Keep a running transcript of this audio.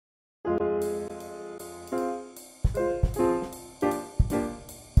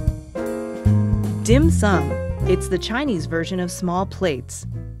Dim sum. It's the Chinese version of small plates.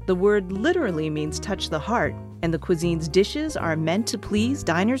 The word literally means touch the heart, and the cuisine's dishes are meant to please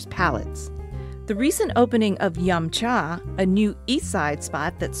diners' palates. The recent opening of Yum Cha, a new East Side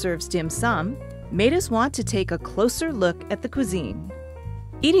spot that serves dim sum, made us want to take a closer look at the cuisine.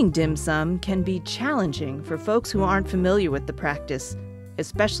 Eating dim sum can be challenging for folks who aren't familiar with the practice,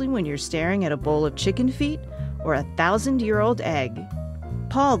 especially when you're staring at a bowl of chicken feet or a 1,000-year-old egg.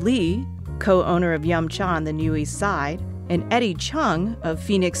 Paul Lee, co-owner of Yum Cha on the New East Side, and Eddie Chung of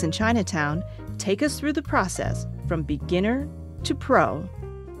Phoenix and Chinatown take us through the process from beginner to pro.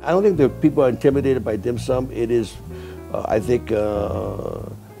 I don't think that people are intimidated by dim sum. It is, I think,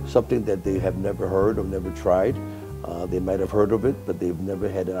 something that they have never heard or never tried. They might have heard of it, but they've never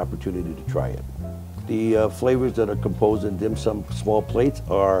had an opportunity to try it. The flavors that are composed in dim sum small plates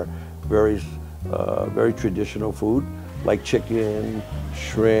are very traditional food, like chicken,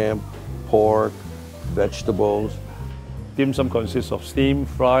 shrimp, pork, vegetables. Dim sum consists of steam,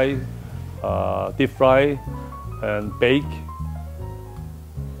 fry, deep fry, and bake.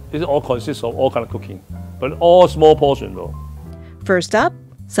 It all consists of all kind of cooking, but all small portion though. First up,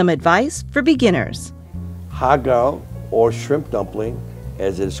 some advice for beginners. Hagao, or shrimp dumpling,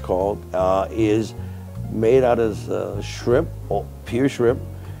 as it's called, is made out of shrimp, or pure shrimp,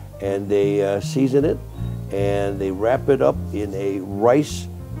 and they season it, and they wrap it up in a rice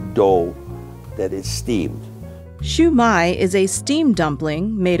dough that is steamed. Shu mai is a steamed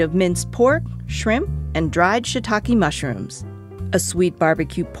dumpling made of minced pork, shrimp, and dried shiitake mushrooms. A sweet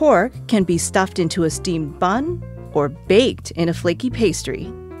barbecue pork can be stuffed into a steamed bun or baked in a flaky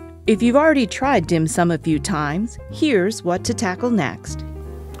pastry. If you've already tried dim sum a few times, here's what to tackle next.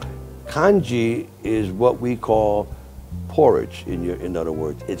 Kanji is what we call porridge, in other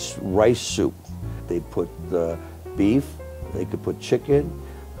words. It's rice soup. They put beef, they could put chicken.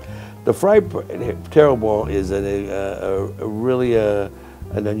 The fried taro ball is really an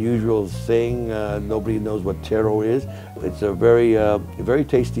unusual thing. Nobody knows what taro is. It's a very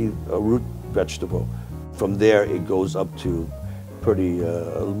tasty root vegetable. From there, it goes up to pretty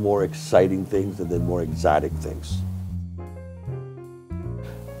more exciting things and then more exotic things.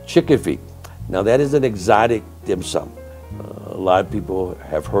 Chicken feet. Now that is an exotic dim sum. A lot of people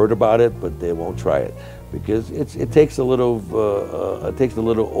have heard about it, but they won't try it because it takes a little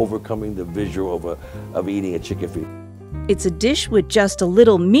overcoming the visual of eating a chicken feet. It's a dish with just a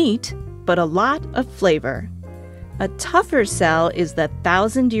little meat, but a lot of flavor. A tougher sell is the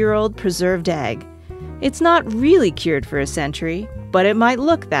 1,000-year-old preserved egg. It's not really cured for a century, but it might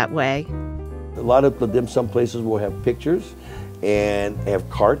look that way. A lot of the dim sum places will have pictures and have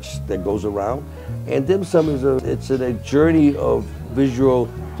carts that goes around. And dim sum is a journey of visual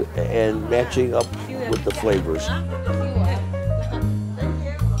and matching up with the flavors.